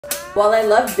While I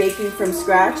love baking from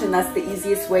scratch, and that's the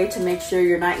easiest way to make sure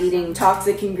you're not eating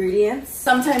toxic ingredients,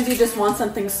 sometimes you just want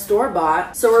something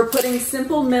store-bought. So we're putting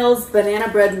Simple Mills banana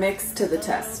bread mix to the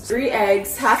test. 3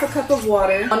 eggs, half a cup of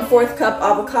water, 1/4 cup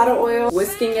avocado oil,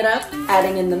 whisking it up,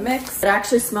 adding in the mix. It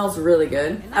actually smells really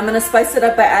good. I'm gonna spice it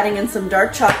up by adding in some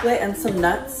dark chocolate and some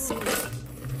nuts.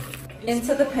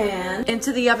 Into the pan,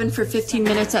 into the oven for 15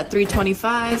 minutes at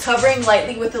 325, covering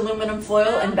lightly with aluminum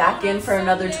foil and back in for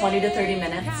another 20 to 30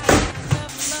 minutes.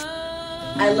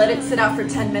 I let it sit out for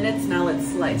 10 minutes, now let's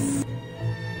slice.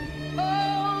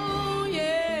 Oh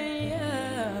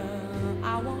yeah,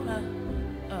 I want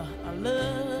a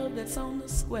love that's on the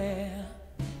square.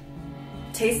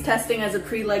 Taste testing as a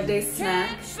pre-leg day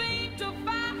snack.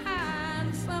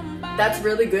 That's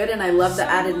really good, and I love the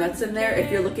added nuts in there.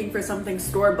 If you're looking for something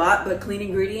store-bought but clean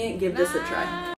ingredient, give this a try.